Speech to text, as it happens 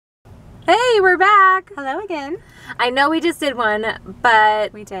Hey, we're back. Hello again. I know we just did one,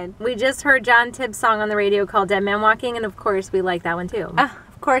 but We did. we just heard John Tibbs' song on the radio called Dead Man Walking, and of course we like that one too.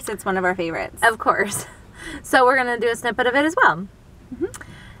 Of course, it's one of our favorites. Of course. So we're going to do a snippet of it as well.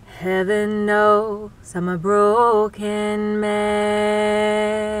 Heaven knows I'm a broken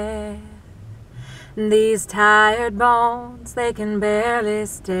man. These tired bones, they can barely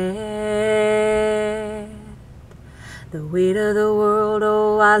stand. The weight of the world,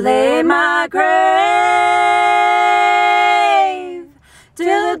 oh, I lay my grave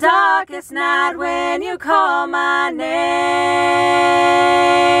till the darkest night when you call my name.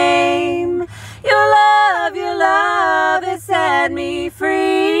 Your love, it set me free.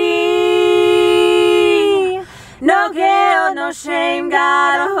 No guilt, no shame,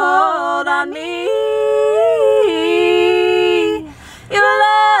 got a hold on me. Your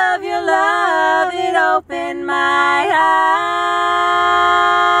love, it opened my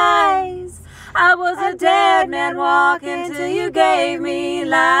eyes. I was a dead man walking till you gave me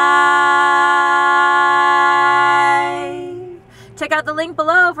life. Check out the link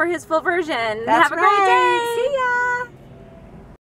below for his full version. That's Have a great day. See ya.